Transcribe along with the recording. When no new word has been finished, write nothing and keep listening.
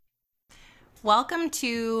Welcome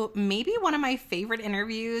to maybe one of my favorite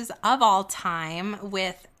interviews of all time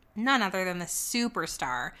with none other than the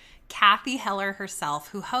superstar, Cathy Heller herself,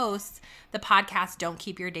 who hosts the podcast Don't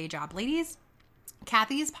Keep Your Day Job. Ladies,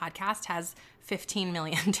 Cathy's podcast has 15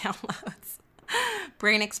 million downloads.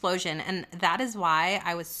 Brain explosion. And that is why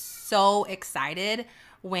I was so excited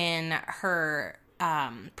when her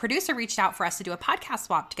producer reached out for us to do a podcast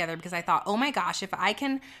swap together, because I thought, oh my gosh, if I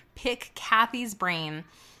can pick Cathy's brain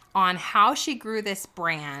on how she grew this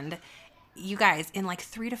brand, you guys, in like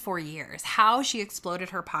 3 to 4 years, how she exploded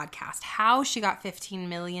her podcast, how she got 15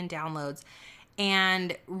 million downloads,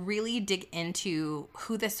 and really dig into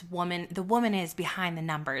who the woman is behind the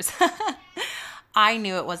numbers. I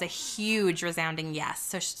knew it was a huge resounding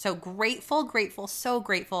yes. So grateful, so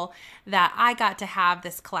grateful that I got to have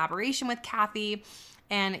this collaboration with Cathy.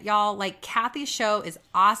 And y'all, like, Cathy's show is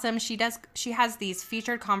awesome. She has these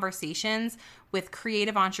featured conversations with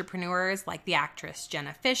creative entrepreneurs like the actress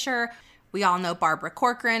Jenna Fisher. We all know Barbara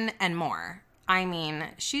Corcoran and more. I mean,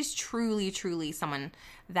 she's truly someone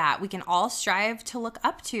that we can all strive to look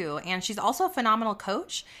up to. And she's also a phenomenal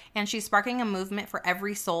coach, and she's sparking a movement for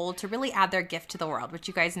every soul to really add their gift to the world, which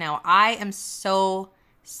you guys know I am so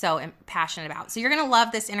passionate about. So you're going to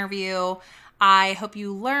love this interview. I hope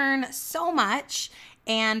you learn so much.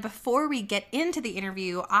 And before we get into the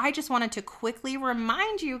interview, I just wanted to quickly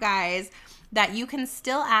remind you guys that you can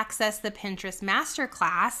still access the Pinterest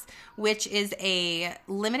Masterclass, which is a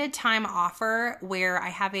limited time offer where I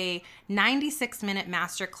have a 96-minute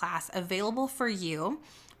masterclass available for you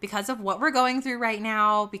because of what we're going through right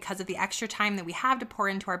now, because of the extra time that we have to pour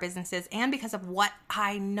into our businesses, and because of what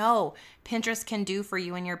I know Pinterest can do for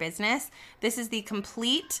you in your business. This is the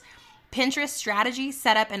complete Pinterest strategy,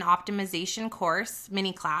 setup, and optimization course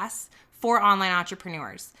mini class for online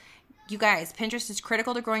entrepreneurs. You guys, Pinterest is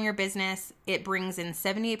critical to growing your business. It brings in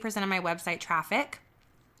 78% of my website traffic.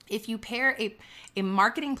 If you pair a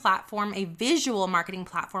marketing platform, a visual marketing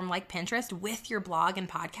platform like Pinterest with your blog and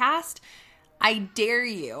podcast, I dare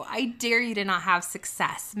you to not have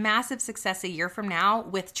success, massive success a year from now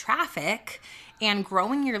with traffic and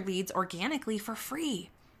growing your leads organically for free.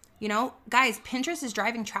 You know, guys, Pinterest is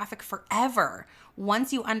driving traffic forever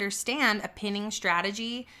once you understand a pinning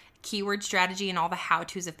strategy, keyword strategy, and all the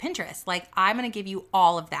how-tos of Pinterest. Like, I'm going to give you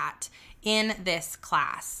all of that in this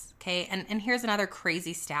class, okay? And here's another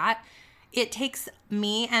crazy stat. It takes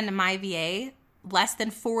me and my VA less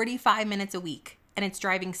than 45 minutes a week, and it's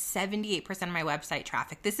driving 78% of my website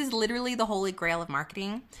traffic. This is literally the holy grail of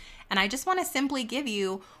marketing. And I just want to simply give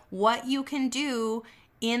you what you can do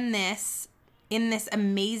in this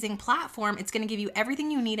amazing platform. It's going to give you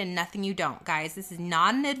everything you need and nothing you don't, guys. This is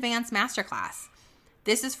not an advanced masterclass.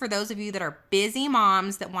 This is for those of you that are busy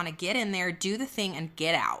moms that want to get in there, do the thing, and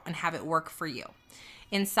get out and have it work for you.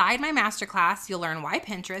 Inside my masterclass, you'll learn why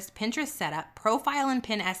Pinterest setup, profile and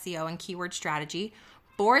pin SEO and keyword strategy,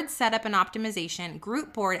 board setup and optimization,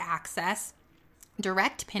 group board access,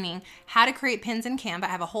 direct pinning, how to create pins in Canva. I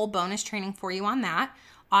have a whole bonus training for you on that,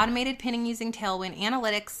 automated pinning using Tailwind,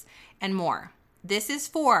 analytics, and more. This is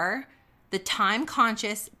for the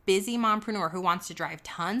time-conscious, busy mompreneur who wants to drive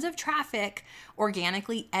tons of traffic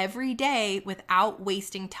organically every day without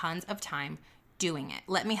wasting tons of time doing it.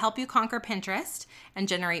 Let me help you conquer Pinterest and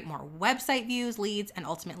generate more website views, leads, and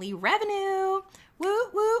ultimately revenue. Woo,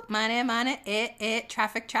 woo, money,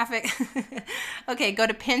 traffic. Okay, go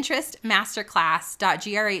to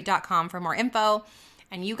pinterestmasterclass.gr8.com for more info.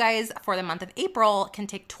 And you guys, for the month of April, can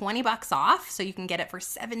take $20 off, so you can get it for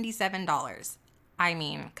 $77. I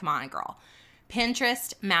mean, come on, girl.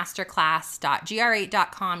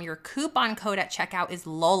 Pinterestmasterclass.gr8.com. Your coupon code at checkout is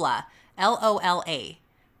LOLA, LOLA.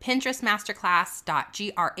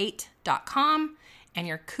 Pinterestmasterclass.gr8.com. And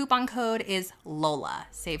your coupon code is LOLA.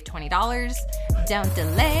 Save $20. Don't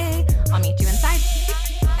delay. I'll meet you inside.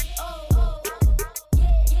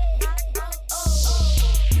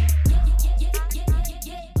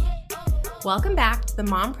 Welcome back to the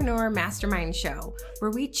Mompreneur Mastermind Show, where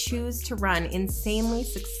we choose to run insanely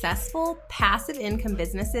successful passive income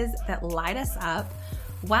businesses that light us up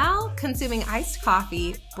while consuming iced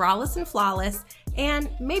coffee, braless and flawless, and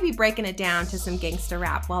maybe breaking it down to some gangster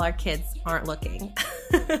rap while our kids aren't looking.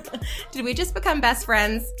 Did we just become best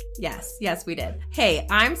friends? Yes, we did. Hey,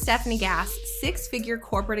 I'm Stephanie Gass, 6-figure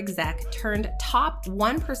corporate exec turned top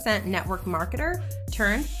 1% network marketer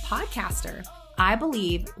turned podcaster. I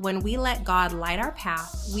believe when we let God light our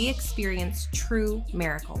path, we experience true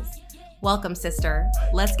miracles. Welcome, sister.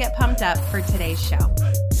 Let's get pumped up for today's show.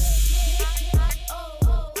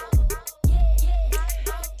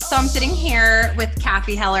 So I'm sitting here with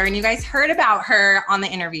Cathy Heller, and you guys heard about her on the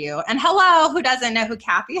interview. And hello, who doesn't know who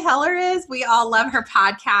Cathy Heller is? We all love her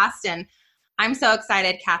podcast. And I'm so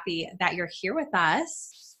excited, Cathy, that you're here with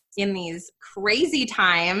us in these crazy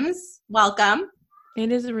times. Welcome.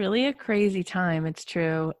 It is really a crazy time. It's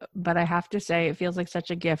true. But I have to say, it feels like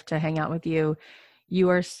such a gift to hang out with you. You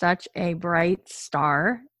are such a bright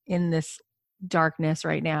star in this darkness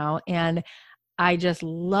right now. And I just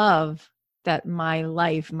love that my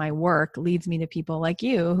life, my work leads me to people like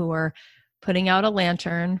you who are putting out a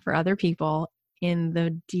lantern for other people in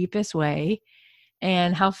the deepest way.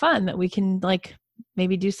 And how fun that we can like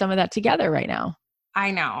maybe do some of that together right now. I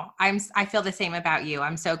know. I feel the same about you.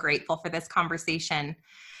 I'm so grateful for this conversation.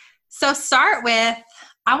 So start with,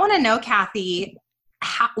 I want to know, Cathy,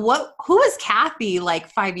 who was Cathy like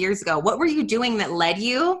 5 years ago? What were you doing that led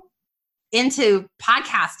you into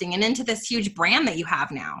podcasting and into this huge brand that you have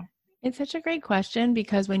now? It's such a great question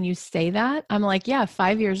because when you say that, I'm like, yeah,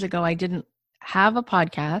 5 years ago, I didn't have a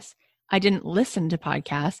podcast. I didn't listen to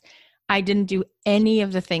podcasts. I didn't do any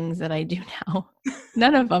of the things that I do now.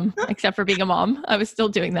 None of them, except for being a mom. I was still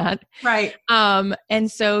doing that. Right. And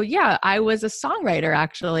so, yeah, I was a songwriter,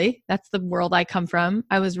 actually. That's the world I come from.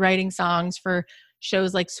 I was writing songs for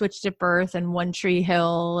shows like Switched at Birth and One Tree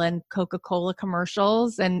Hill and Coca-Cola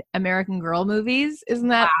commercials and American Girl movies. Isn't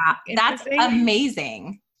that that's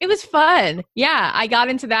amazing? It was fun. Yeah, I got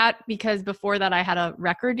into that because before that I had a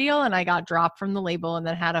record deal and I got dropped from the label and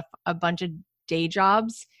then had a bunch of day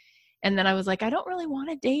jobs. And then I was like, I don't really want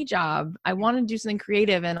a day job. I want to do something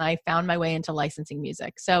creative. And I found my way into licensing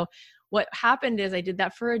music. So what happened is I did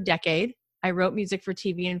that for a decade. I wrote music for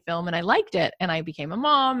TV and film and I liked it. And I became a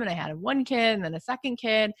mom and I had one kid and then a second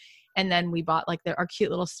kid. And then we bought like our cute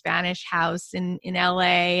little Spanish house in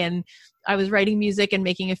LA. And I was writing music and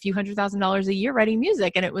making a few $100,000 a year writing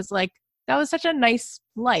music. And it was like, that was such a nice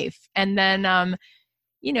life. And then,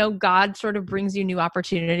 God sort of brings you new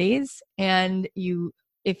opportunities and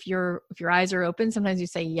if your eyes are open, sometimes you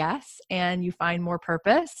say yes and you find more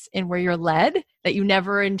purpose in where you're led that you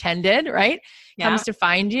never intended, right? Yeah. Comes to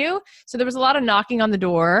find you. So there was a lot of knocking on the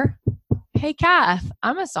door. Hey, Kath,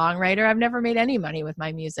 I'm a songwriter. I've never made any money with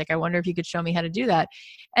my music. I wonder if you could show me how to do that.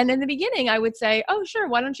 And in the beginning, I would say, oh, sure.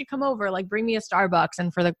 Why don't you come over? Like bring me a Starbucks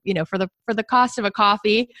and for the cost of a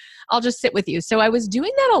coffee, I'll just sit with you. So I was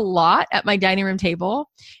doing that a lot at my dining room table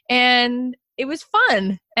and it was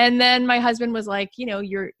fun. And then my husband was like,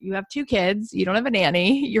 you have 2 kids, you don't have a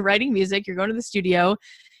nanny, you're writing music, you're going to the studio.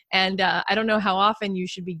 And I don't know how often you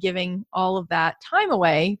should be giving all of that time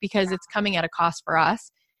away because it's coming at a cost for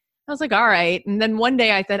us. I was like, all right. And then one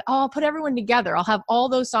day I said, I'll put everyone together. I'll have all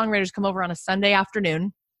those songwriters come over on a Sunday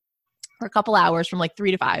afternoon for a couple hours from like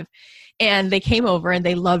 3 to 5. And they came over and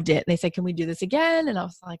they loved it. And they said, can we do this again? And I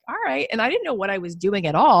was like, all right. And I didn't know what I was doing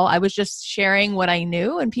at all. I was just sharing what I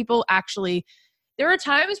knew. And people actually, there are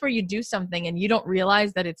times where you do something and you don't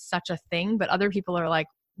realize that it's such a thing, but other people are like,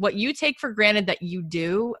 what you take for granted that you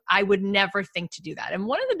do, I would never think to do that. And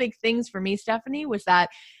one of the big things for me, Stephanie, was that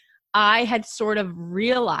I had sort of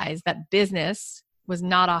realized that business was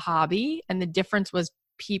not a hobby and the difference was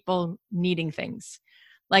people needing things.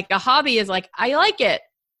 Like a hobby is like, I like it.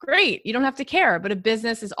 Great. You don't have to care. But a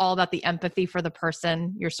business is all about the empathy for the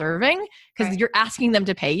person you're serving because you're asking them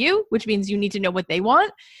to pay you, which means you need to know what they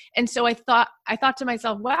want. And so I thought to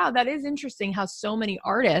myself, wow, that is interesting how so many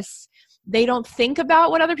artists, they don't think about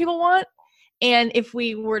what other people want. And if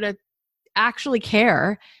we were to actually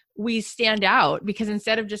care, we stand out because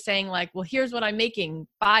instead of just saying like, well, here's what I'm making,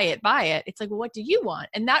 buy it. It's like, well, what do you want?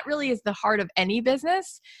 And that really is the heart of any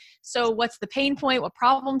business. So what's the pain point, what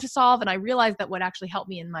problem to solve? And I realized that what actually helped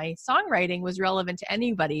me in my songwriting was relevant to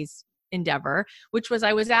anybody's endeavor, which was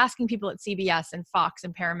I was asking people at CBS and Fox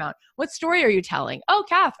and Paramount, what story are you telling? Oh,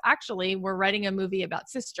 Kath, actually, we're writing a movie about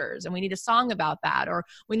sisters and we need a song about that, or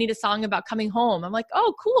we need a song about coming home. I'm like,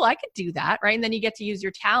 oh, cool, I could do that, right? And then you get to use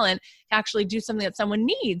your talent to actually do something that someone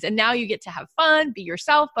needs. And now you get to have fun, be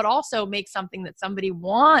yourself, but also make something that somebody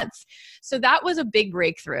wants. So that was a big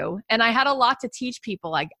breakthrough. And I had a lot to teach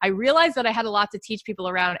people. Like I realized that I had a lot to teach people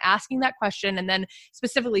around asking that question. And then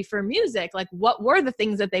specifically for music, like what were the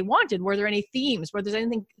things that they wanted? Were there any themes? Were there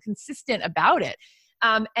anything consistent about it?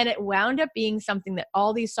 And it wound up being something that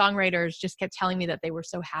all these songwriters just kept telling me that they were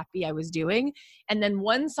so happy I was doing. And then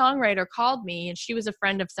one songwriter called me and she was a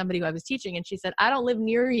friend of somebody who I was teaching. And she said, I don't live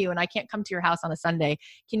near you and I can't come to your house on a Sunday.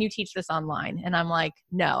 Can you teach this online? And I'm like,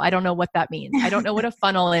 no, I don't know what that means. I don't know what a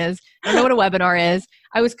funnel is. I don't know what a webinar is.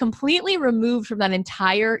 I was completely removed from that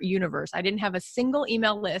entire universe. I didn't have a single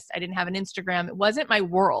email list. I didn't have an Instagram. It wasn't my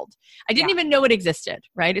world. I didn't even know it existed,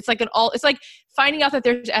 right? It's like finding out that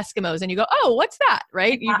there's Eskimos and you go, oh, what's that?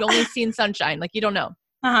 Right? You've only seen sunshine. Like you don't know.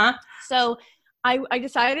 Uh-huh. So I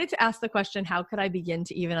decided to ask the question, how could I begin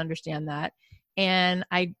to even understand that? And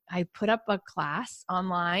I put up a class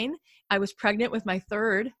online. I was pregnant with my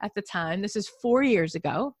third at the time. This is 4 years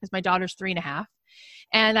ago because my daughter's 3.5.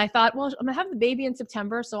 And I thought, well, I'm going to have the baby in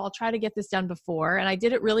September, so I'll try to get this done before. And I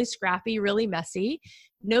did it really scrappy, really messy.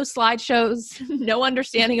 No slideshows, no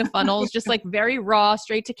understanding of funnels, just like very raw,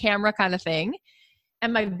 straight to camera kind of thing.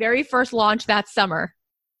 And my very first launch that summer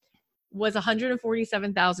was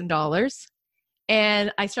 $147,000.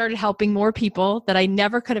 And I started helping more people that I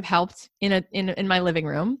never could have helped in my living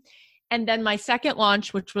room. And then my second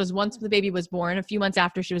launch, which was once the baby was born, a few months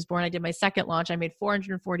after she was born, I did my second launch. I made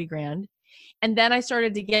 $440,000. And then I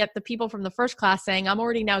started to get the people from the first class saying, I'm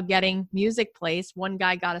already now getting music placed. One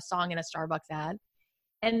guy got a song in a Starbucks ad.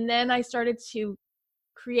 And then I started to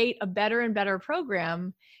create a better and better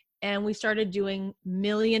program. And we started doing $1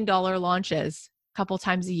 million launches a couple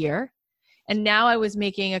times a year. And now I was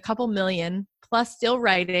making a couple million, plus still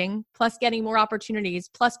writing, plus getting more opportunities,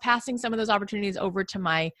 plus passing some of those opportunities over to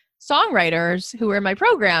my songwriters who were in my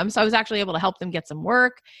program. So I was actually able to help them get some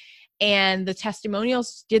work. And the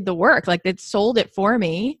testimonials did the work. Like it sold it for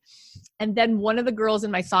me. And then one of the girls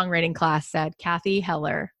in my songwriting class said, Cathy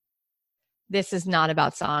Heller, this is not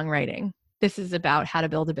about songwriting. This is about how to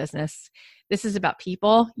build a business. This is about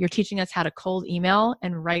people. You're teaching us how to cold email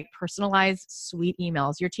and write personalized, sweet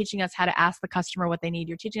emails. You're teaching us how to ask the customer what they need.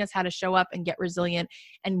 You're teaching us how to show up and get resilient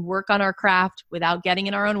and work on our craft without getting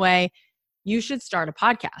in our own way. You should start a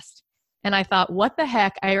podcast. And I thought, what the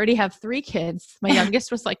heck? I already have 3 kids. My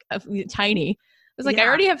youngest was like tiny. I was like, I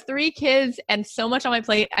already have 3 kids and so much on my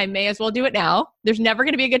plate. I may as well do it now. There's never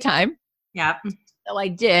going to be a good time. Yeah. So I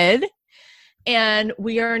did. And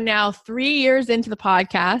we are now 3 years into the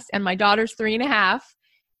podcast and my daughter's 3.5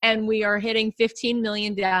 and we are hitting 15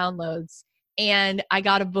 million downloads. And I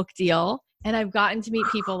got a book deal and I've gotten to meet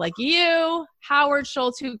people like you, Howard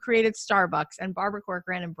Schultz, who created Starbucks, and Barbara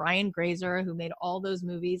Corcoran and Brian Grazer, who made all those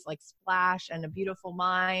movies like Splash and A Beautiful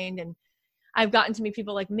Mind. And I've gotten to meet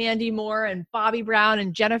people like Mandy Moore and Bobby Brown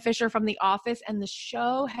and Jenna Fisher from The Office. And the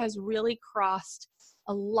show has really crossed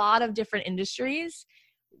a lot of different industries.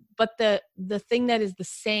 But the thing that is the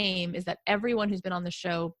same is that everyone who's been on the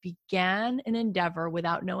show began an endeavor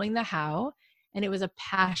without knowing the how. And it was a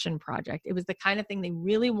passion project. It was the kind of thing they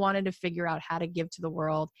really wanted to figure out how to give to the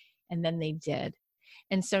world. And then they did.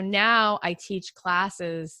 And so now I teach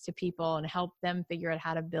classes to people and help them figure out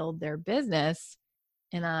how to build their business.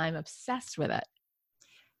 And I'm obsessed with it.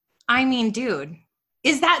 I mean, dude,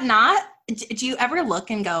 is that not, do you ever look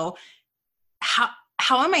and go,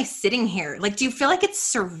 how am I sitting here? Like, do you feel like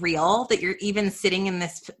it's surreal that you're even sitting in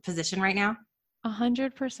this position right now?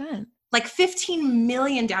 100%. Like 15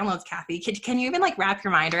 million downloads, Cathy. Can you even like wrap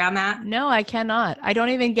your mind around that? No, I cannot. I don't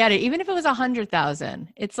even get it. Even if it was 100,000,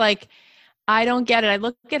 it's like, I don't get it. I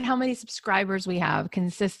look at how many subscribers we have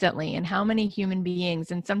consistently and how many human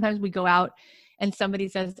beings. And sometimes we go out and somebody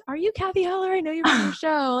says, are you Cathy Heller? I know you're from the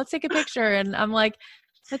show. Let's take a picture. And I'm like,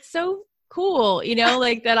 that's so cool,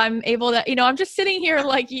 like that I'm able to, I'm just sitting here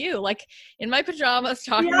like you, like in my pajamas,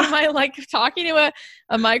 talking to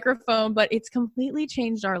a microphone, but it's completely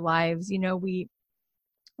changed our lives. We've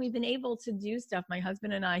been able to do stuff. My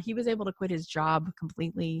husband and I, he was able to quit his job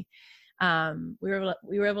completely. We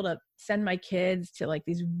were able to send my kids to like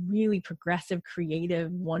these really progressive,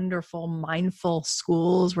 creative, wonderful, mindful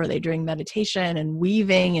schools where they're doing meditation and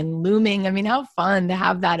weaving and looming. I mean, how fun to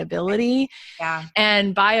have that ability. Yeah.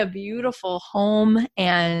 And buy a beautiful home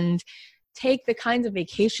and take the kinds of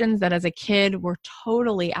vacations that as a kid were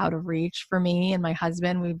totally out of reach for me and my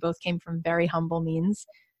husband. We both came from very humble means.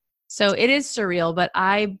 So it is surreal, but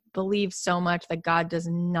I believe so much that God does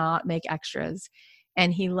not make extras.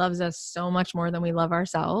 And he loves us so much more than we love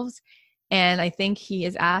ourselves. And I think he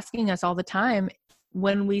is asking us all the time,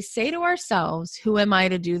 when we say to ourselves, who am I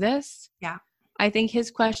to do this? Yeah. I think his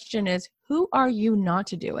question is, who are you not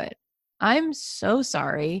to do it? I'm so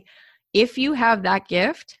sorry. If you have that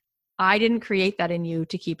gift, I didn't create that in you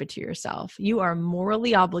to keep it to yourself. You are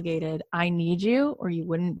morally obligated. I need you or you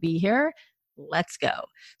wouldn't be here. Let's go.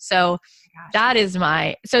 So that is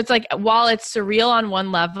so it's like, while it's surreal on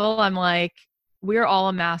one level, I'm like, we're all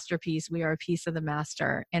a masterpiece. We are a piece of the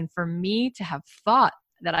master. And for me to have thought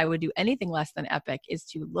that I would do anything less than epic is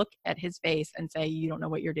to look at his face and say, you don't know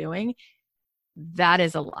what you're doing. That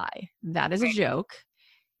is a lie. That is a joke.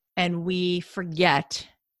 And we forget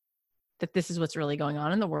that this is what's really going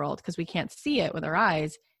on in the world because we can't see it with our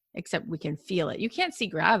eyes, except we can feel it. You can't see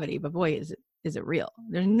gravity, but boy, is it real.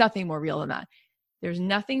 There's nothing more real than that. There's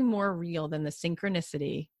nothing more real than the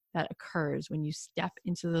synchronicity that occurs when you step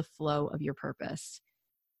into the flow of your purpose.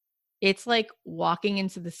 It's like walking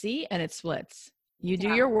into the sea and it splits. You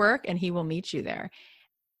do your work and he will meet you there.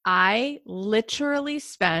 I literally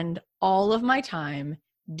spend all of my time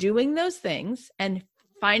doing those things and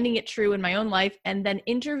finding it true in my own life, and then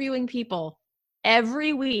interviewing people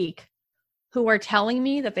every week who are telling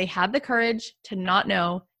me that they had the courage to not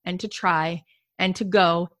know and to try and to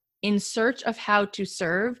go in search of how to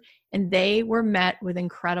serve. And they were met with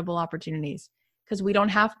incredible opportunities, because we don't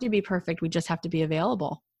have to be perfect. We just have to be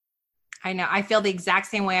available. I know. I feel the exact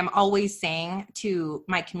same way. I'm always saying to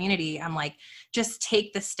my community, I'm like, just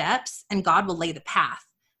take the steps and God will lay the path.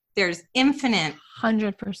 There's 100%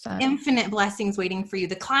 infinite blessings waiting for you.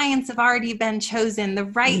 The clients have already been chosen. The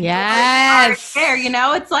right yes there,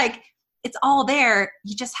 it's like, it's all there.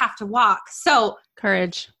 You just have to walk. So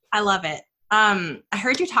courage. I love it. I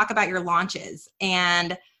heard you talk about your launches,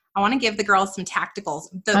 and I want to give the girls some tacticals.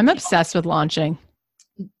 I'm obsessed with launching.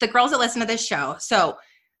 The girls that listen to this show. So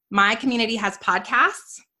my community has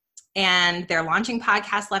podcasts, and they're launching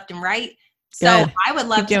podcasts left and right. So Good. I would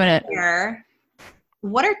love to hear,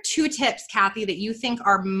 what are 2 tips, Cathy, that you think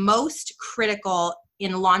are most critical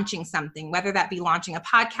in launching something, whether that be launching a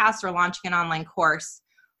podcast or launching an online course?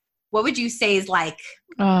 What would you say is like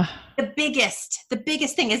the biggest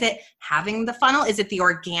thing? Is it having the funnel? Is it the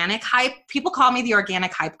organic hype? People call me the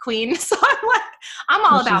organic hype queen. So I'm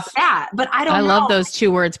all about that, but I don't know. I love those 2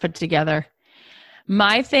 words put together.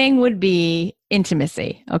 My thing would be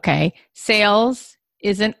intimacy. Okay. Sales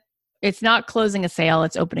it's not closing a sale.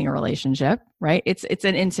 It's opening a relationship, right? It's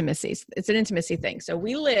an intimacy. It's an intimacy thing. So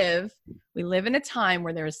we live in a time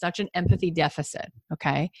where there is such an empathy deficit.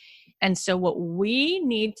 Okay. And so what we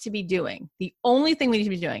need to be doing, the only thing we need to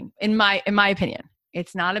be doing, in my opinion,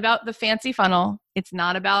 it's not about the fancy funnel. It's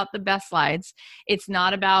not about the best slides. It's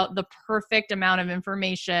not about the perfect amount of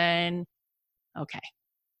information. Okay.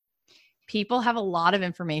 People have a lot of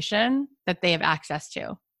information that they have access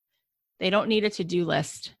to. They don't need a to-do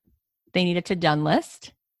list. They need a to-done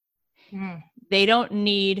list. They don't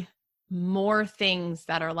need more things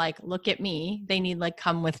that are like, look at me. They need like,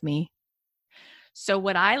 come with me. So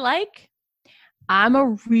what I'm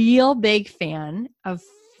a real big fan of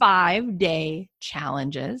 5-day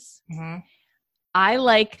challenges. I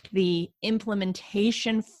like the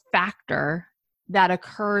implementation factor that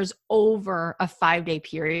occurs over a 5-day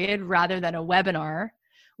period rather than a webinar,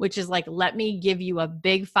 which is like, let me give you a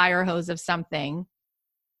big fire hose of something.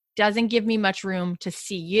 Doesn't give me much room to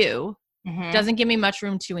see you. Doesn't give me much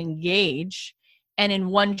room to engage. And in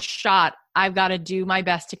one shot, I've got to do my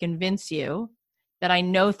best to convince you that I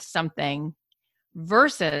know something,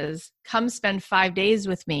 versus come spend 5 days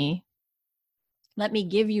with me. Let me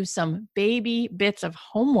give you some baby bits of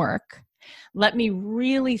homework. Let me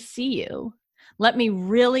really see you. Let me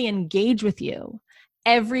really engage with you.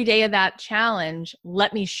 Every day of that challenge,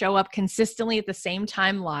 let me show up consistently at the same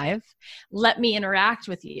time live. Let me interact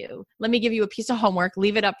with you. Let me give you a piece of homework,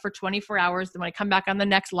 leave it up for 24 hours. Then when I come back on the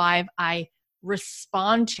next live, I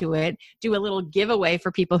respond to it, do a little giveaway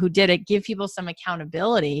for people who did it, give people some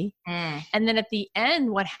accountability. And then at the end,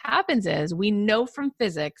 what happens is we know from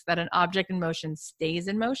physics that an object in motion stays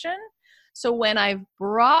in motion. So when I've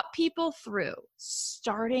brought people through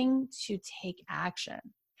starting to take action,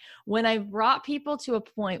 when I've brought people to a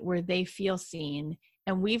point where they feel seen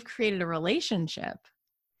and we've created a relationship,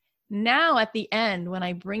 now at the end, when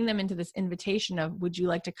I bring them into this invitation of, would you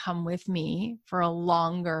like to come with me for a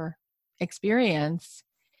longer experience?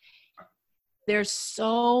 There's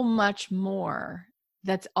so much more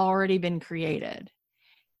that's already been created.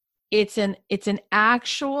 It's an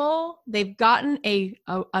actual, they've gotten a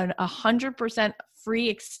 100% free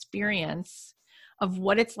experience of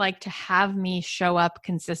what it's like to have me show up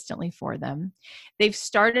consistently for them. They've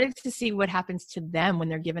started to see what happens to them when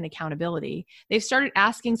they're given accountability. They've started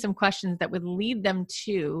asking some questions that would lead them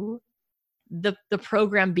to the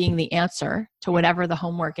program being the answer to whatever the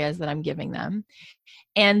homework is that I'm giving them.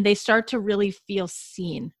 And they start to really feel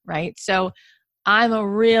seen, right? So I'm a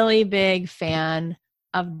really big fan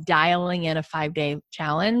of dialing in a 5-day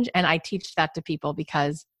challenge. And I teach that to people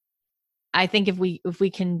because I think if we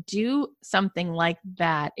can do something like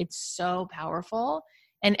that, it's so powerful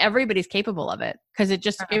and everybody's capable of it, because it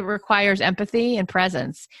requires empathy and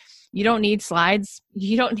presence. You don't need slides.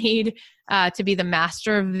 You don't need to be the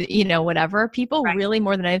master of, whatever. People really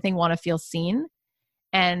more than anything want to feel seen.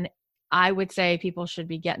 And I would say people should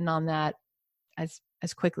be getting on that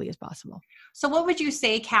as quickly as possible. So what would you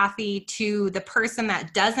say, Cathy, to the person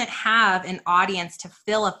that doesn't have an audience to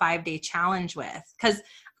fill a 5-day challenge with? Because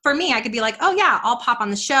for me, I could be like, oh yeah, I'll pop on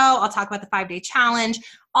the show. I'll talk about the 5-day challenge.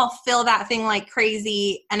 I'll fill that thing like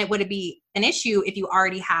crazy. And it would be an issue if you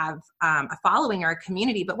already have a following or a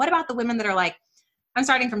community. But what about the women that are like, I'm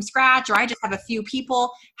starting from scratch, or I just have a few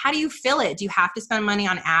people? How do you fill it? Do you have to spend money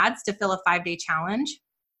on ads to fill a 5-day challenge?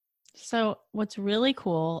 So what's really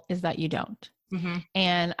cool is that you don't. Mm-hmm.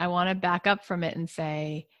 And I want to back up from it and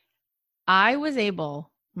say, I was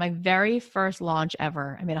able, my very first launch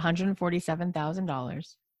ever, I made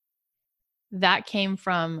 $147,000. That came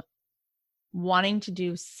from wanting to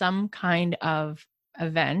do some kind of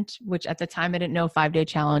event, which at the time I didn't know 5-day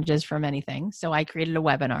challenges from anything. So I created a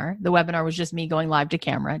webinar. The webinar was just me going live to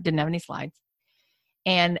camera, didn't have any slides.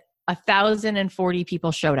 And 1,040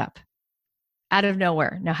 people showed up out of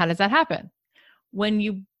nowhere. Now, how does that happen? When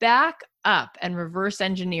you back up and reverse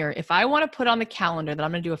engineer, if I want to put on the calendar that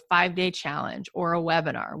I'm going to do a 5-day challenge or a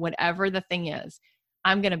webinar, whatever the thing is,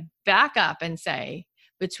 I'm going to back up and say,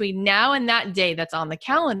 between now and that day that's on the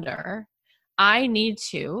calendar, I need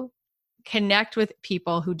to connect with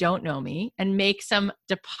people who don't know me and make some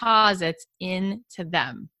deposits into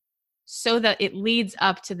them so that it leads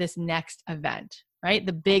up to this next event, right?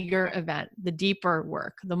 The bigger event, the deeper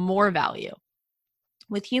work, the more value.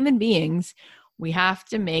 With human beings, we have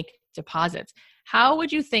to make deposits. How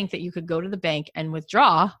would you think that you could go to the bank and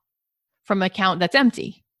withdraw from an account that's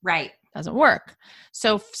empty? Right. Doesn't work.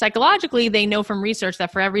 So psychologically, they know from research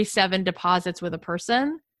that for every 7 deposits with a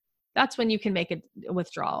person, that's when you can make a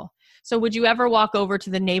withdrawal. So would you ever walk over to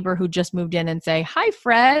the neighbor who just moved in and say, hi,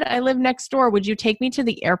 Fred, I live next door. Would you take me to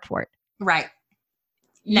the airport? Right.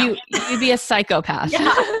 No. You'd be a psychopath.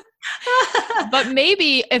 Yeah. But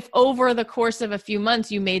maybe if over the course of a few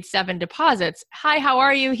months, you made 7 deposits. Hi, how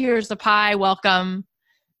are you? Here's the pie. Welcome.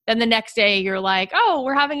 Then the next day you're like, oh,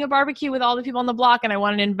 we're having a barbecue with all the people on the block and I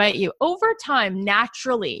want to invite you. Over time,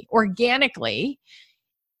 naturally, organically,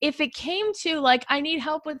 if it came to like, I need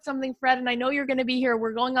help with something, Fred, and I know you're going to be here.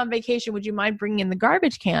 We're going on vacation. Would you mind bringing in the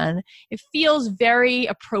garbage can? It feels very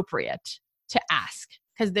appropriate to ask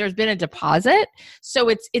because there's been a deposit. So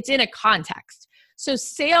it's in a context. So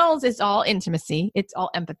sales is all intimacy. It's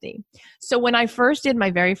all empathy. So when I first did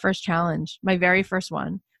my very first challenge, my very first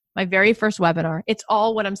one, my very first webinar, it's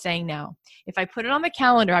all what I'm saying now. If I put it on the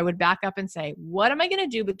calendar, I would back up and say, what am I going to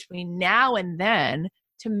do between now and then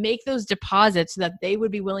to make those deposits so that they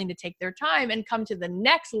would be willing to take their time and come to the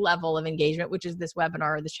next level of engagement, which is this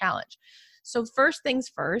webinar or this challenge. So first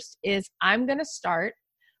things first is I'm going to start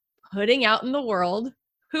putting out in the world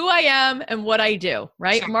who I am and what I do,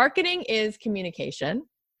 right? Sure. Marketing is communication.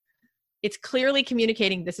 It's clearly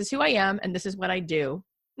communicating, this is who I am and this is what I do.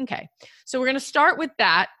 Okay. So we're going to start with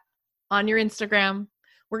that on your Instagram.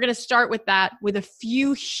 We're going to start with that with a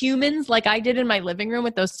few humans like I did in my living room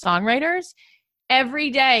with those songwriters. Every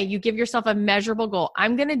day you give yourself a measurable goal.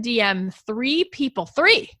 I'm going to DM 3 people,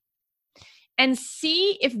 3, and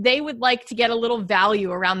see if they would like to get a little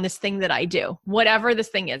value around this thing that I do, whatever this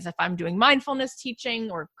thing is. If I'm doing mindfulness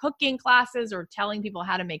teaching or cooking classes or telling people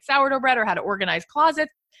how to make sourdough bread or how to organize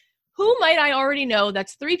closets, who might I already know?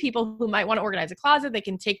 That's 3 people who might want to organize a closet. They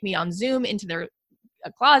can take me on Zoom into their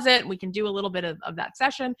closet. We can do a little bit of that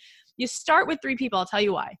session. You start with 3 people. I'll tell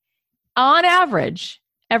you why. On average,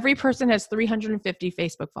 every person has 350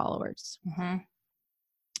 Facebook followers. Mm-hmm.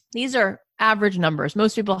 These are average numbers.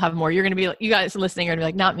 Most people have more. You're going to be, you guys listening are going to be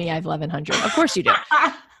like, not me, I have 1,100. Of course you do.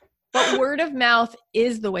 But word of mouth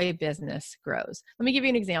is the way business grows. Let me give you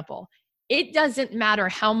an example. It doesn't matter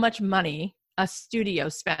how much money a studio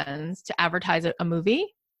spends to advertise a movie.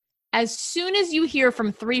 As soon as you hear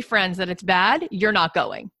from 3 friends that it's bad, you're not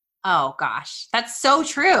going. Oh gosh, that's so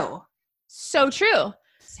true. So true.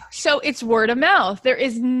 So it's word of mouth. There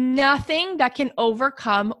is nothing that can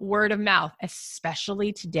overcome word of mouth,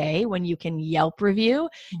 especially today when you can Yelp review,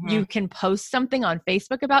 you can post something on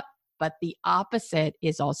Facebook about, but the opposite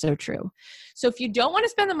is also true. So if you don't want to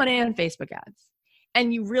spend the money on Facebook ads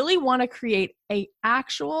and you really want to create an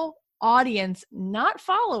actual audience, not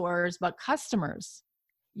followers, but customers,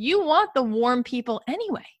 you want the warm people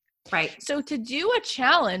anyway. Right. So to do a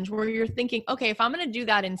challenge where you're thinking, okay, if I'm going to do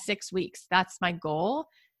that in 6 weeks, that's my goal.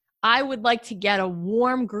 I would like to get a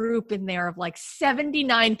warm group in there of like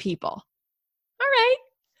 79 people. All right.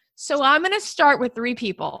 So I'm going to start with 3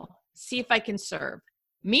 people, see if I can serve.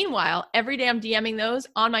 Meanwhile, every day I'm DMing those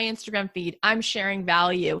on my Instagram feed. I'm sharing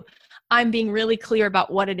value. I'm being really clear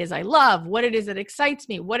about what it is I love, what it is that excites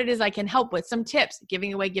me, what it is I can help with, some tips,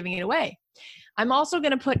 giving it away. I'm also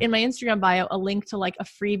going to put in my Instagram bio a link to like a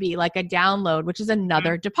freebie, like a download, which is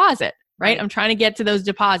another deposit, right? I'm trying to get to those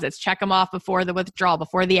deposits, check them off before the withdrawal,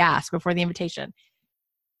 before the ask, before the invitation.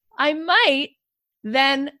 I might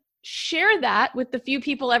then share that with the few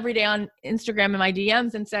people every day on Instagram and my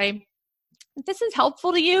DMs and say, if this is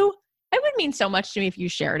helpful to you, it would mean so much to me if you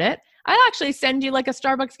shared it. I'd actually send you like a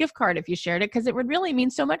Starbucks gift card if you shared it, because it would really mean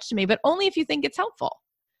so much to me, but only if you think it's helpful.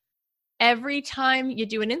 Every time you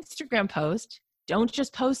do an Instagram post, don't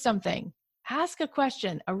just post something. Ask a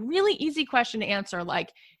question, a really easy question to answer,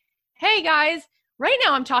 like, hey guys, right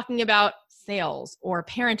now I'm talking about sales or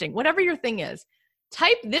parenting, whatever your thing is.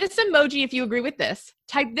 Type this emoji if you agree with this.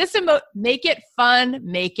 Type this emoji. Make it fun,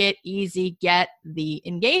 make it easy, get the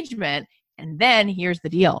engagement. And then here's the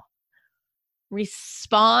deal.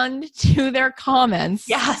 Respond to their comments.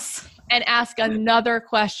 Yes. And ask another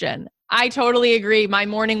question. I totally agree. My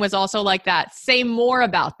morning was also like that. Say more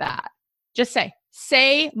about that. Just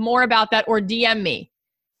say more about that, or DM me.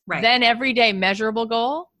 Right. Then every day, measurable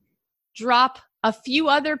goal, drop a few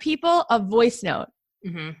other people a voice note.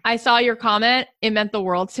 Mm-hmm. I saw your comment. It meant the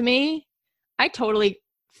world to me.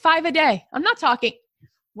 5 a day. I'm not talking.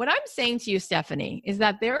 What I'm saying to you, Stephanie, is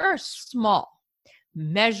that there are small,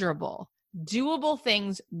 measurable, doable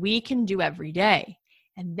things we can do every day.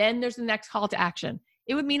 And then there's the next call to action.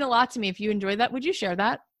 It would mean a lot to me if you enjoyed that. Would you share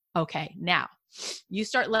that? Okay, now you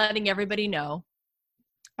start letting everybody know,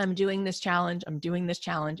 I'm doing this challenge. I'm doing this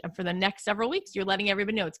challenge. And for the next several weeks, you're letting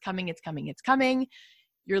everybody know it's coming, it's coming, it's coming.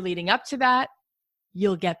 You're leading up to that.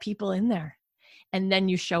 You'll get people in there. And then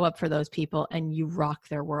you show up for those people and you rock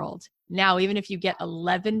their world. Now, even if you get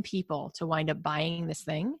 11 people to wind up buying this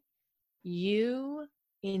thing, you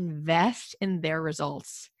invest in their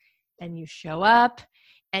results and you show up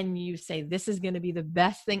and you say, this is going to be the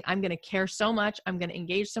best thing. I'm going to care so much. I'm going to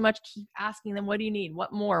engage so much. Keep asking them, what do you need?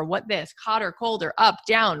 What more? What this? Hotter, colder, up,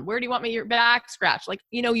 down? Where do you want your back scratched? Like,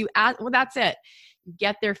 you ask, well, that's it. You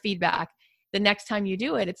get their feedback. The next time you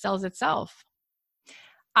do it, it sells itself.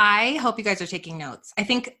 I hope you guys are taking notes. I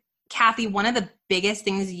think, Cathy, one of the biggest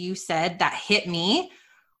things you said that hit me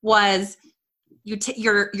was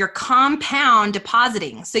you're compound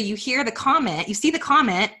depositing. So you hear the comment, you see the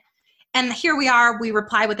comment, and here we are, we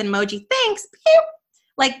reply with an emoji, thanks, pew.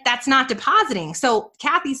 Like, that's not depositing. So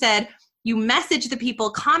Cathy said, you message the people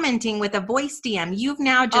commenting with a voice DM. You've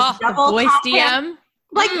now just double voice DM.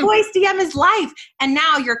 Like voice DM is life. And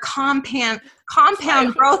now you're compound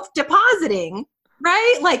growth depositing,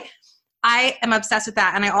 right? Like, I am obsessed with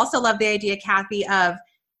that. And I also love the idea, Cathy, of,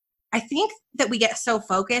 I think that we get so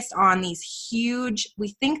focused on these huge, we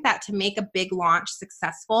think that to make a big launch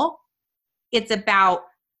successful, it's about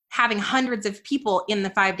having hundreds of people in the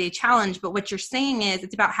 5-day challenge. But what you're saying is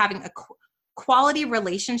it's about having a quality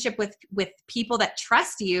relationship with people that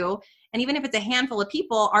trust you. And even if it's a handful of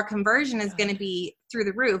people, our conversion is going to be through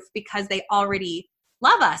the roof because they already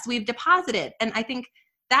love us. We've deposited. And I think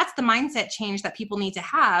that's the mindset change that people need to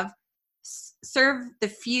have. Serve the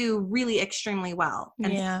few really extremely well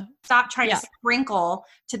and stop trying to sprinkle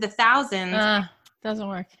to the thousands. Doesn't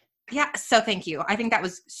work. Yeah. So thank you. I think that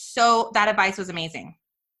advice was amazing.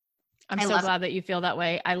 I'm so glad that you feel that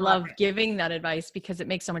way. I love giving that advice because it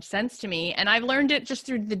makes so much sense to me. And I've learned it just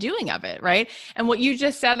through the doing of it, right? And what you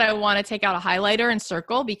just said, I want to take out a highlighter and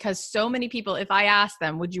circle, because so many people, if I ask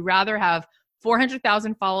them, would you rather have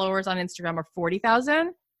 400,000 followers on Instagram or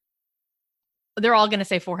 40,000? They're all going to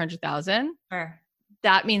say 400,000. Sure.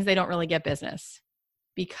 That means they don't really get business,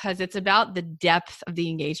 because it's about the depth of the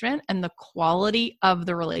engagement and the quality of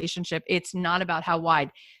the relationship. It's not about how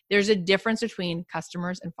wide. There's a difference between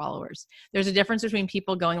customers and followers. There's a difference between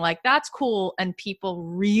people going like, that's cool, and people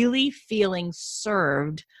really feeling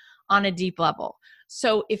served on a deep level.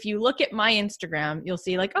 So if you look at my Instagram, you'll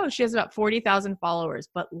see like, oh, she has about 40,000 followers,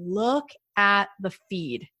 but look at the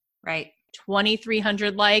feed, right?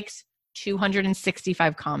 2,300 likes,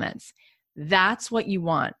 265 comments. That's what you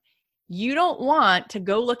want. You don't want to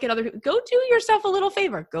go look at other people. Go do yourself a little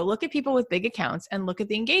favor. Go look at people with big accounts and look at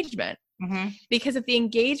the engagement. Mm-hmm. Because if the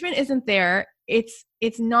engagement isn't there, it's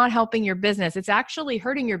not helping your business. It's actually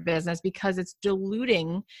hurting your business because it's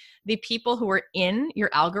diluting the people who are in your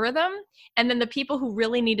algorithm. And then the people who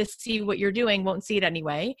really need to see what you're doing won't see it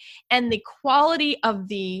anyway. And the quality of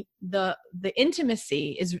the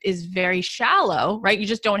intimacy is very shallow, right? You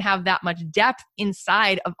just don't have that much depth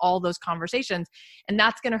inside of all those conversations. And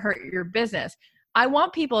that's going to hurt your business. I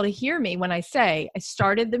want people to hear me when I say I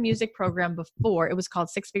started the music program before. It was called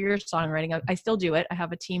 6-Figure Songwriting. I still do it. I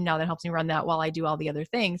have a team now that helps me run that while I do all the other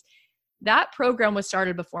things. That program was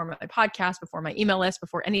started before my podcast, before my email list,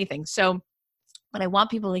 before anything. So what I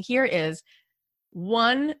want people to hear is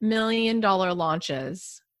 $1 million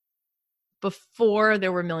launches before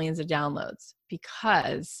there were millions of downloads.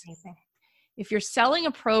 Because if you're selling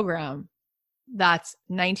a program that's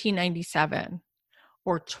 $19.97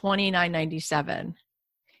 or $29.97,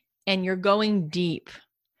 and you're going deep,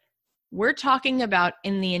 we're talking about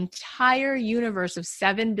in the entire universe of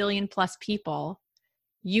 7 billion plus people,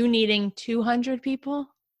 you needing 200 people,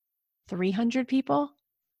 300 people.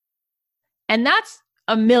 And that's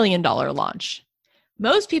 $1 million launch.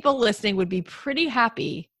 Most people listening would be pretty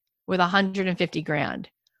happy with 150 grand,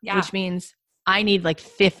 which means I need like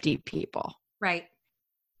 50 people. Right.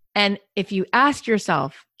 And if you ask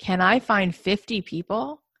yourself, can I find 50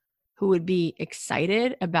 people who would be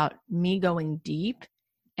excited about me going deep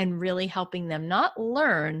and really helping them not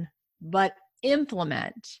learn, but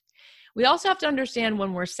implement? We also have to understand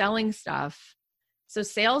when we're selling stuff. So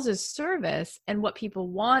sales is service, and what people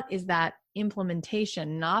want is that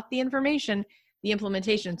implementation, not the information, the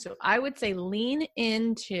implementation. So I would say lean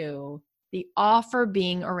into the offer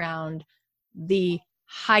being around the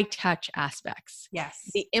high touch aspects. Yes.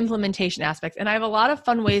 The implementation aspects. And I have a lot of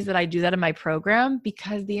fun ways that I do that in my program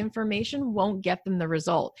because the information won't get them the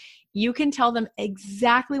result. You can tell them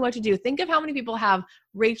exactly what to do. Think of how many people have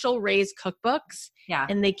Rachel Ray's cookbooks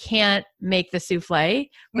and they can't make the souffle.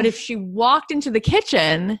 But if she walked into the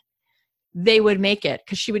kitchen, they would make it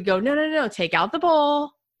because she would go, no, take out the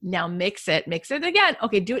bowl. Now mix it again.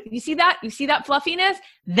 Okay, do it. You see that? You see that fluffiness?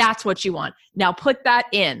 That's what you want. Now put that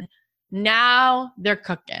in. Now they're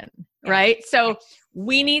cooking, right? So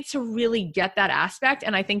we need to really get that aspect.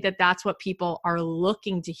 And I think that that's what people are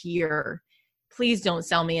looking to hear. Please don't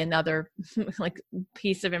sell me another like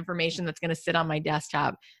piece of information that's going to sit on my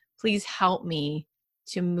desktop. Please help me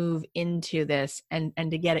to move into this and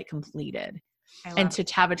to get it completed and to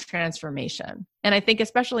have a transformation. And I think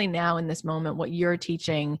especially now in this moment, what you're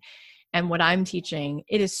teaching and what I'm teaching,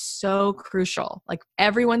 it is so crucial. Like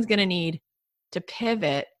everyone's going to need to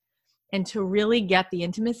pivot and to really get the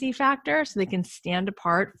intimacy factor so they can stand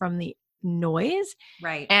apart from the noise.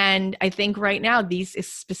 Right. And I think right now, these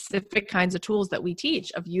specific kinds of tools that we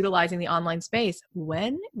teach of utilizing the online space,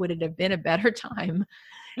 when would it have been a better time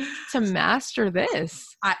to master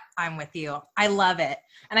this? I'm with you. I love it.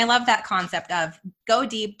 And I love that concept of go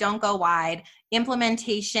deep, don't go wide,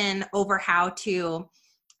 implementation over how to.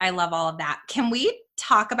 I love all of that. Can we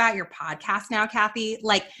talk about your podcast now, Cathy?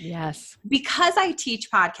 Like, yes, because I teach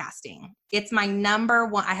podcasting, it's my number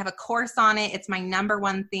one. I have a course on it. It's my number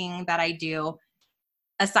one thing that I do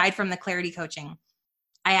aside from the clarity coaching.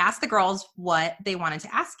 I asked the girls what they wanted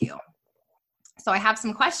to ask you. So I have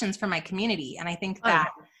some questions from my community, and I think that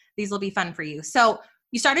these will be fun for you. So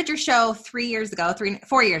you started your show 4 years ago.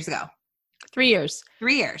 3 years.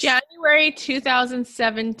 January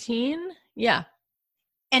 2017. Yeah.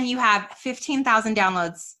 And you have 15,000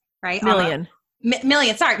 downloads, right? Million with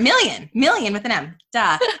an M.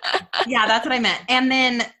 Duh. Yeah, that's what I meant. And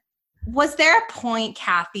then was there a point,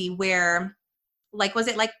 Cathy, where like, was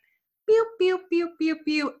it like, pew, pew, pew, pew,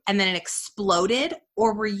 pew, and then it exploded?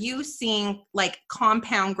 Or were you seeing like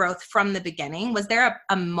compound growth from the beginning? Was there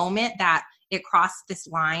a moment that it crossed this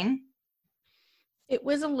line? It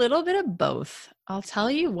was a little bit of both. I'll tell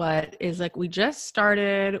you what is like, we just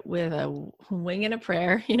started with a wing and a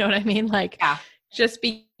prayer. You know what I mean? Like just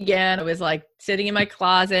began. I was like sitting in my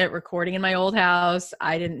closet, recording in my old house.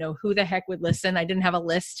 I didn't know who the heck would listen. I didn't have a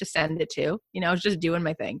list to send it to, I was just doing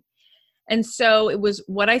my thing. And so it was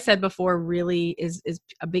what I said before really is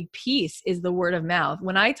a big piece is the word of mouth.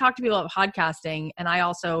 When I talk to people about podcasting, and I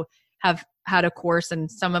also have had a course and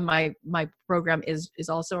some of my program is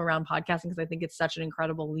also around podcasting because I think it's such an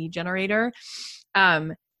incredible lead generator.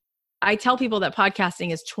 I tell people that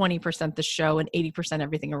podcasting is 20% the show and 80%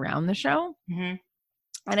 everything around the show. Mm-hmm.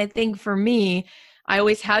 And I think for me, I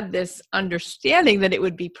always had this understanding that it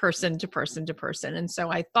would be person to person to person. And so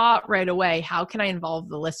I thought right away, how can I involve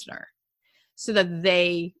the listener so that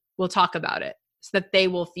they will talk about it, so that they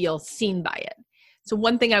will feel seen by it? So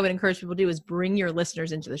one thing I would encourage people to do is bring your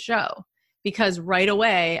listeners into the show, because right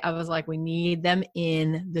away I was like, we need them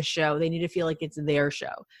in the show. They need to feel like it's their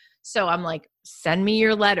show. So I'm like, send me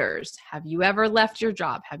your letters. Have you ever left your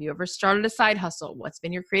job? Have you ever started a side hustle? What's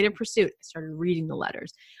been your creative pursuit? I started reading the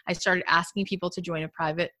letters. I started asking people to join a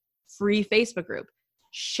private free Facebook group.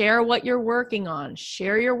 Share what you're working on.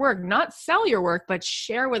 Share your work, not sell your work, but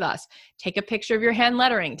share with us. Take a picture of your hand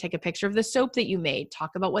lettering. Take a picture of the soap that you made.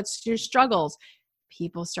 Talk about what's your struggles.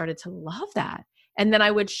 People started to love that. And then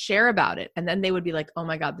I would share about it. And then they would be like, oh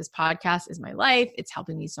my God, this podcast is my life. It's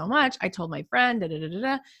helping me so much. I told my friend, da, da, da, da,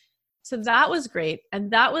 da. So that was great. And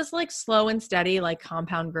that was like slow and steady, like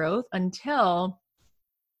compound growth until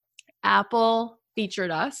Apple featured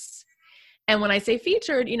us. And when I say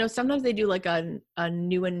featured, sometimes they do like a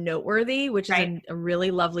new and noteworthy, which is a really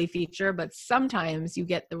lovely feature. But sometimes you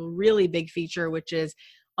get the really big feature, which is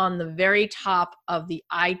on the very top of the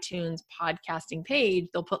iTunes podcasting page,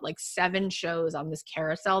 they'll put like 7 shows on this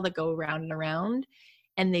carousel that go around and around,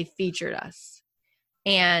 and they featured us.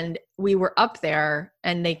 And we were up there,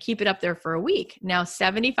 and they keep it up there for a week. Now,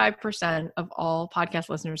 75% of all podcast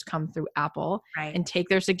listeners come through Apple and take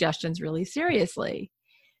their suggestions really seriously.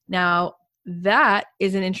 Now, that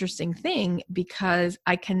is an interesting thing because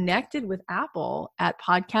I connected with Apple at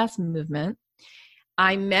Podcast Movement.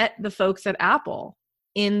 I met the folks at Apple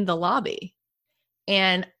in the lobby,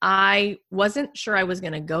 and I wasn't sure I was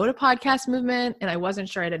going to go to Podcast Movement, and I wasn't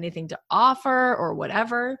sure I had anything to offer or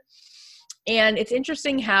whatever. And it's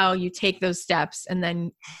interesting how you take those steps and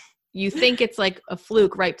then you think it's like a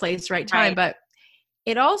fluke, right place, right time. Right. But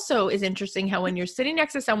it also is interesting how when you're sitting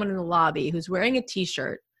next to someone in the lobby who's wearing a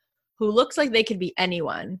t-shirt, who looks like they could be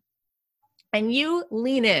anyone, and you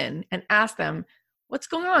lean in and ask them, what's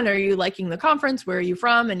going on? Are you liking the conference? Where are you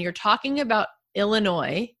from? And you're talking about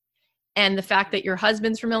Illinois and the fact that your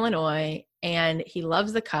husband's from Illinois and he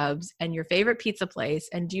loves the Cubs and your favorite pizza place.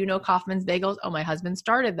 And do you know Kaufman's Bagels? Oh, my husband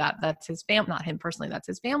started that. That's his not him personally. That's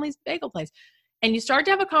his family's bagel place. And you start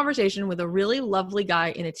to have a conversation with a really lovely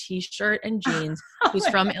guy in a t-shirt and jeans who's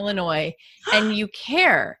from Illinois, and you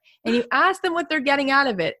care and you ask them what they're getting out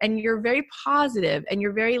of it. And you're very positive and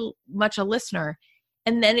you're very much a listener.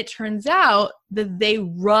 And then it turns out that they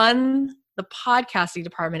run the podcasting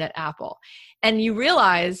department at Apple. And you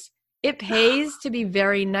realize it pays to be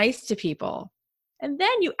very nice to people. And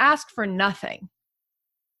then you ask for nothing.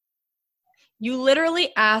 You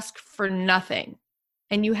literally ask for nothing.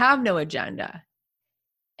 And you have no agenda.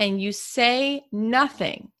 And you say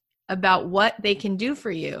nothing about what they can do for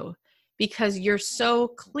you because you're so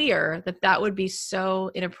clear that that would be so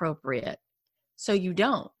inappropriate. So you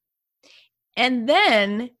don't. And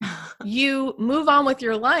then you move on with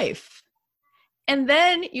your life. And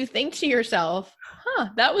then you think to yourself,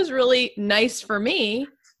 that was really nice for me.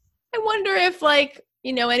 I wonder if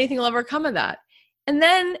anything will ever come of that. And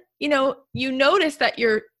then, you notice that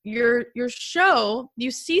your show,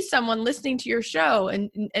 you see someone listening to your show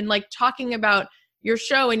and like talking about your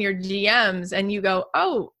show in your DMs, and you go,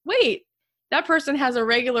 oh, wait, that person has a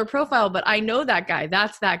regular profile, but I know that guy.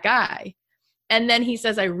 That's that guy. And then he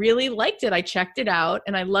says, I really liked it. I checked it out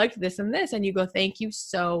and I liked this and this. And you go, thank you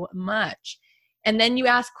so much. And then you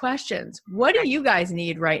ask questions. What do you guys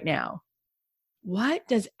need right now? What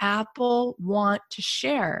does Apple want to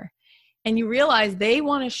share? And you realize they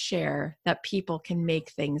want to share that people can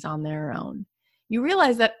make things on their own. You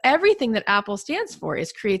realize that everything that Apple stands for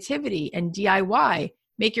is creativity and DIY.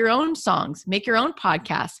 Make your own songs, make your own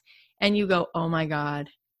podcasts. And you go, oh my God,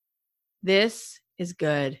 this is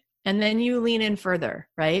good. And then you lean in further,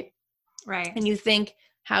 right? Right. And you think,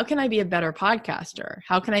 how can I be a better podcaster?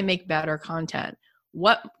 How can I make better content?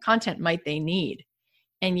 What content might they need?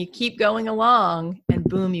 And you keep going along and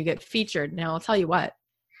boom, you get featured. Now, I'll tell you what,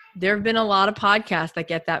 there have been a lot of podcasts that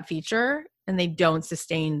get that feature and they don't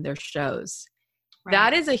sustain their shows. Right.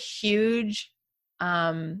 That is a huge,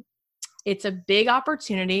 it's a big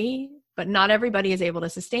opportunity, but not everybody is able to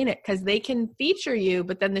sustain it because they can feature you,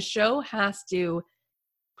 but then the show has to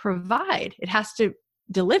provide, it has to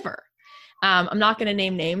deliver. I'm not going to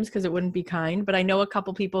name names because it wouldn't be kind, but I know a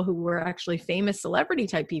couple people who were actually famous celebrity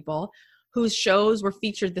type people whose shows were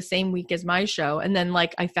featured the same week as my show. And then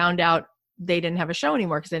I found out they didn't have a show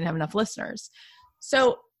anymore because they didn't have enough listeners.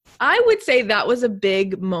 So I would say that was a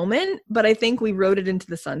big moment, but I think we rode it into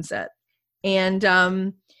the sunset. And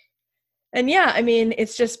yeah, I mean,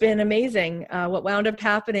 it's just been amazing. What wound up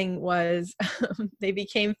happening was they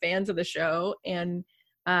became fans of the show, and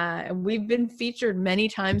we've been featured many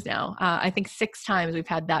times now. I think 6 times we've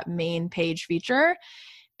had that main page feature,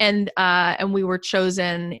 and we were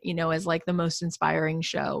chosen, as the most inspiring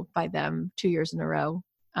show by them 2 years in a row.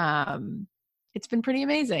 It's been pretty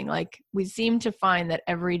amazing. We seem to find that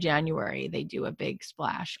every January they do a big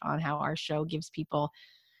splash on how our show gives people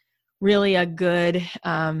really a good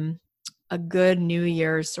New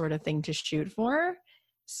Year's sort of thing to shoot for.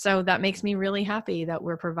 So that makes me really happy that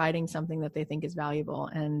we're providing something that they think is valuable.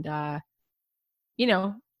 And,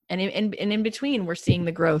 and in between, we're seeing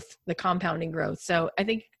the growth, the compounding growth. So I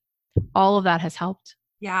think all of that has helped.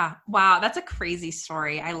 Yeah. Wow. That's a crazy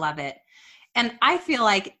story. I love it. And I feel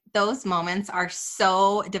like those moments are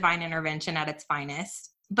so divine intervention at its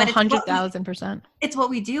finest. But 100,000%. It's what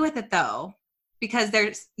we do with it though, because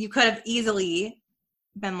you could have easily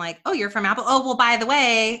been like, oh, you're from Apple. Oh, well, by the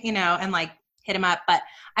way, and hit him up. But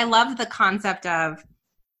I love the concept of,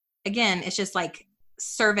 again, it's just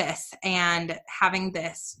service and having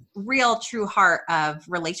this real true heart of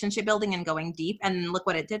relationship building and going deep. And look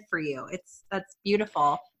what it did for you. That's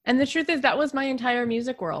beautiful. And the truth is that was my entire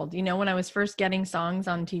music world. You know, when I was first getting songs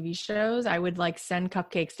on TV shows, I would like send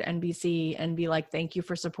cupcakes to NBC and be like, thank you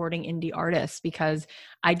for supporting indie artists because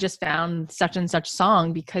I just found such and such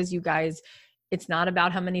song because you guys, it's not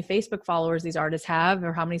about how many Facebook followers these artists have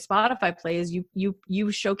or how many Spotify plays.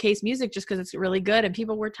 You showcase music just because it's really good. And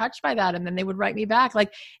people were touched by that. And then they would write me back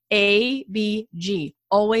like ABG,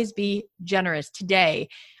 always be generous today.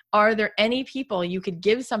 Are there any people you could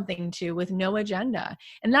give something to with no agenda?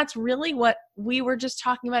 And that's really what we were just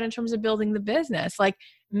talking about in terms of building the business. Like,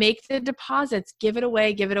 make the deposits, give it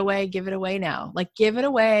away, give it away, give it away now. Like, give it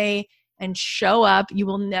away and show up. You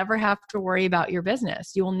will never have to worry about your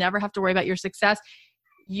business. You will never have to worry about your success.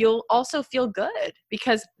 You'll also feel good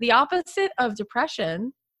because the opposite of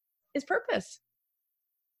depression is purpose.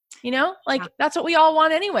 You know, like that's what we all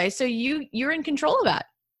want anyway. So you're in control of that.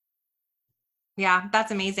 Yeah,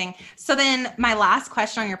 that's amazing. So then my last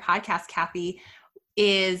question on your podcast, Cathy,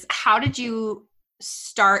 is how did you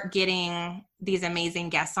start getting these amazing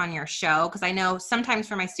guests on your show? Because I know sometimes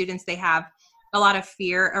for my students, they have a lot of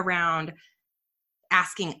fear around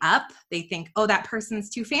asking up. They think, oh, that person's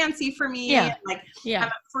too fancy for me. Yeah. Like, I'm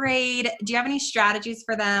afraid. Do you have any strategies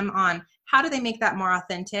for them on how do they make that more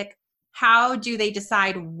authentic? How do they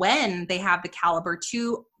decide when they have the caliber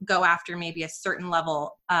to go after maybe a certain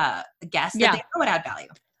level guest that they know would add value?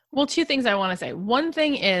 Well, two things I want to say. One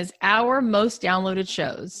thing is our most downloaded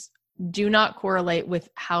shows do not correlate with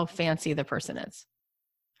how fancy the person is.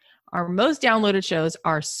 Our most downloaded shows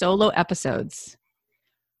are solo episodes.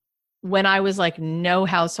 When I was like no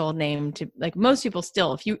household name to like most people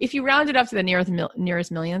still, if you round it up to the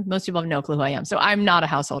nearest million, most people have no clue who I am. So I'm not a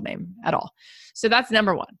household name at all. So that's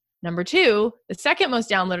number one. Number two, the second most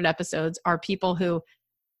downloaded episodes are people who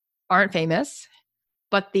aren't famous,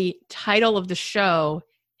 but the title of the show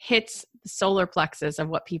hits the solar plexus of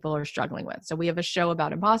what people are struggling with. So we have a show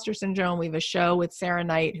about imposter syndrome. We have a show with Sarah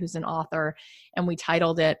Knight, who's an author, and we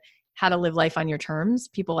titled it How to Live Life on Your Terms.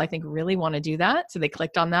 People, I think, really want to do that. So they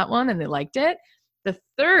clicked on that one and they liked it. The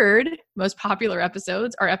third most popular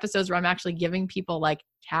episodes are episodes where I'm actually giving people like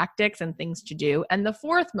tactics and things to do. And the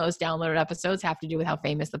fourth most downloaded episodes have to do with how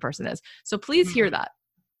famous the person is. So please hear that.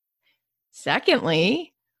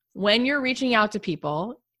 Secondly, when you're reaching out to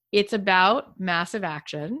people, it's about massive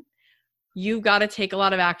action. You've got to take a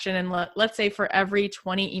lot of action. And let's say for every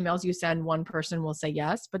 20 emails you send, one person will say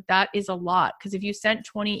yes, but that is a lot. Because if you sent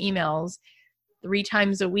 20 emails 3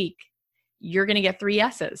 times a week, you're going to get 3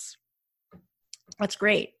 yeses. That's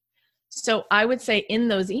great. So I would say in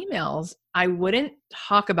those emails, I wouldn't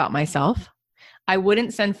talk about myself. I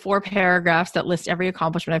wouldn't send 4 paragraphs that list every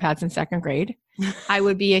accomplishment I've had since 2nd grade. I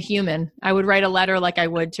would be a human. I would write a letter like I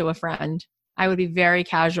would to a friend. I would be very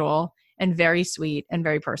casual and very sweet and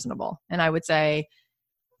very personable. And I would say,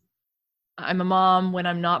 I'm a mom. When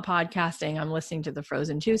I'm not podcasting, I'm listening to the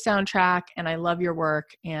Frozen 2 soundtrack and I love your work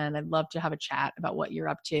and I'd love to have a chat about what you're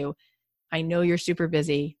up to. I know you're super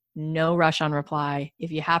busy. No rush on reply.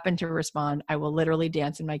 If you happen to respond, I will literally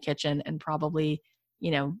dance in my kitchen and probably,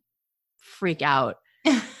 freak out.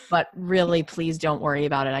 But really, please don't worry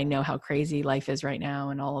about it. I know how crazy life is right now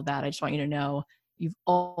and all of that. I just want you to know you've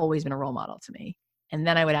always been a role model to me. And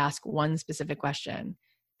then I would ask one specific question.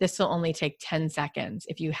 This will only take 10 seconds.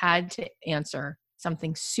 If you had to answer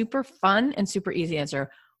something super fun and super easy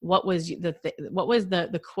answer, what was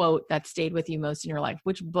the quote that stayed with you most in your life?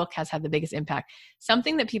 Which book has had the biggest impact?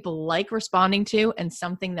 Something that people like responding to and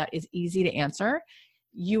something that is easy to answer,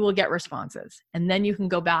 you will get responses. And then you can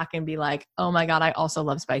go back and be like, oh my God, I also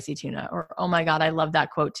love spicy tuna. Or, oh my God, I love that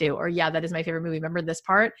quote too. Or yeah, that is my favorite movie. Remember this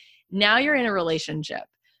part? Now you're in a relationship.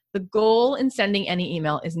 The goal in sending any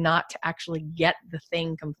email is not to actually get the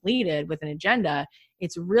thing completed with an agenda.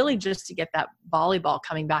 It's really just to get that volleyball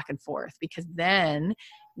coming back and forth, because then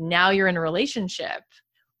now you're in a relationship.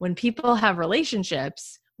 When people have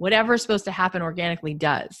relationships, whatever's supposed to happen organically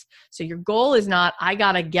does. So your goal is not, I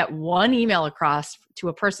got to get one email across to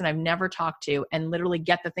a person I've never talked to and literally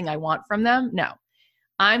get the thing I want from them. No,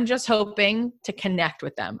 I'm just hoping to connect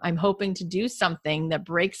with them. I'm hoping to do something that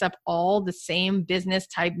breaks up all the same business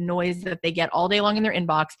type noise that they get all day long in their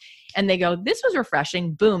inbox. And they go, this was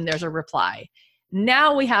refreshing. Boom, there's a reply.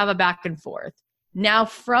 Now we have a back and forth. Now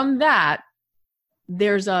from that,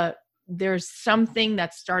 there's something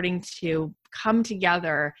that's starting to come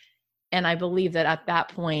together. And I believe that at that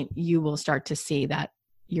point, you will start to see that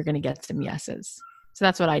you're going to get some yeses. So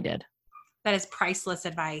that's what I did. That is priceless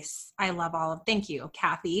advice. I love thank you,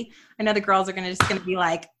 Cathy. I know the girls are going to be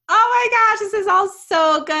like, oh my gosh, this is all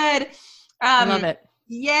so good. I love it.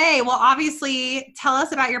 Yay. Well, obviously tell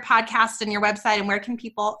us about your podcast and your website and where can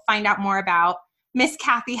people find out more about Miss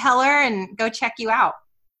Cathy Heller and go check you out.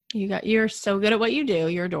 You're so good at what you do.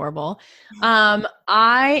 You're adorable.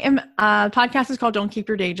 Podcast is called Don't Keep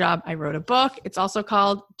Your Day Job. I wrote a book. It's also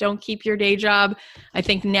called Don't Keep Your Day Job. I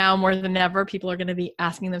think now more than ever, people are going to be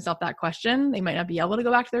asking themselves that question. They might not be able to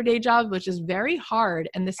go back to their day job, which is very hard.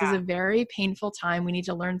 And this is a very painful time. We need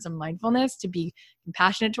to learn some mindfulness to be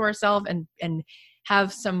compassionate to ourselves and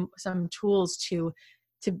have some tools to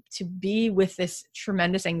be with this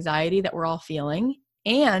tremendous anxiety that we're all feeling.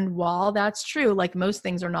 And while that's true, like most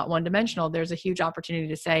things are not one-dimensional, there's a huge opportunity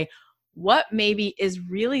to say, what maybe is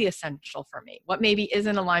really essential for me? What maybe is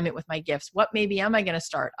in alignment with my gifts? What maybe am I going to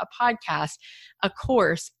start? A podcast, a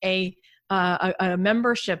course, a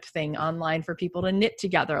membership thing online for people to knit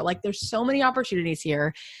together. Like there's so many opportunities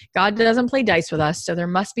here. God doesn't play dice with us. So there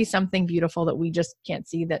must be something beautiful that we just can't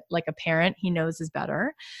see that, like a parent, he knows is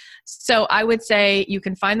better. So I would say you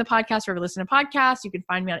can find the podcast wherever you listen to podcasts. You can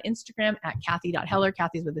find me on Instagram at Cathy.Heller,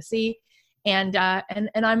 Cathy's with a C. And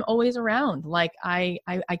I'm always around. Like I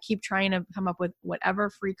keep trying to come up with whatever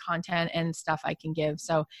free content and stuff I can give.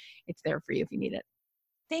 So it's there for you if you need it.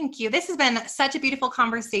 Thank you. This has been such a beautiful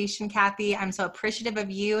conversation, Cathy. I'm so appreciative of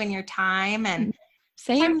you and your time. And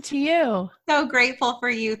same to you. So grateful for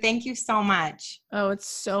you. Thank you so much. Oh, it's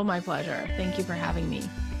so my pleasure. Thank you for having me.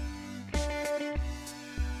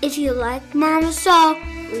 If you like Mama's Talk,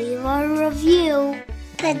 leave a review.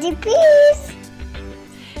 Pretty please.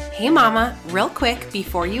 Hey Mama, real quick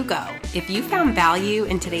before you go, if you found value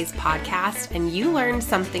in today's podcast and you learned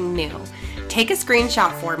something new, take a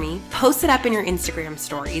screenshot for me, post it up in your Instagram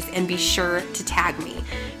stories, and be sure to tag me,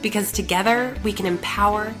 because together we can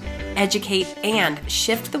empower, educate, and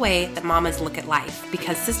shift the way that mamas look at life.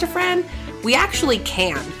 Because sister friend, we actually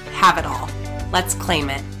can have it all. Let's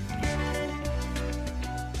claim it.